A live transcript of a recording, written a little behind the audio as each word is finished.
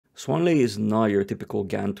Swanly is not your typical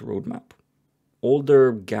Gantt roadmap.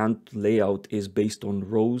 Older Gantt layout is based on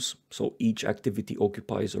rows, so each activity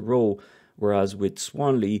occupies a row, whereas with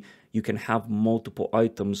Swanly, you can have multiple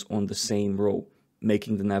items on the same row,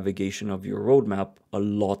 making the navigation of your roadmap a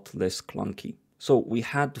lot less clunky. So we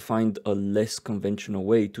had to find a less conventional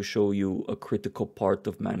way to show you a critical part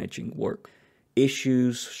of managing work: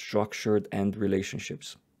 issues, structured, and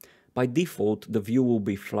relationships. By default, the view will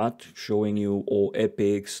be flat, showing you all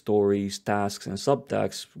epics, stories, tasks, and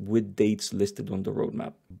subtasks with dates listed on the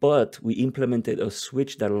roadmap. But we implemented a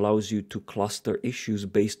switch that allows you to cluster issues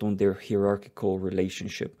based on their hierarchical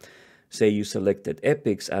relationship. Say you selected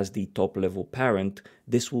epics as the top level parent,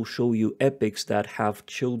 this will show you epics that have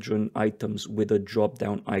children items with a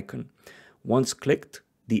drop-down icon. Once clicked,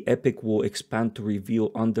 the epic will expand to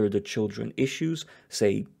reveal under the children issues,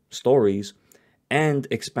 say stories, and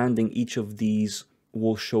expanding each of these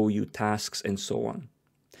will show you tasks and so on.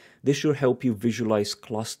 This should help you visualize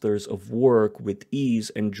clusters of work with ease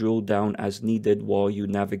and drill down as needed while you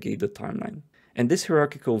navigate the timeline. And this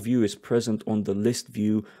hierarchical view is present on the list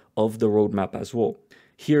view of the roadmap as well.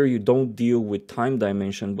 Here you don't deal with time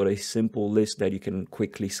dimension, but a simple list that you can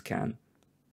quickly scan.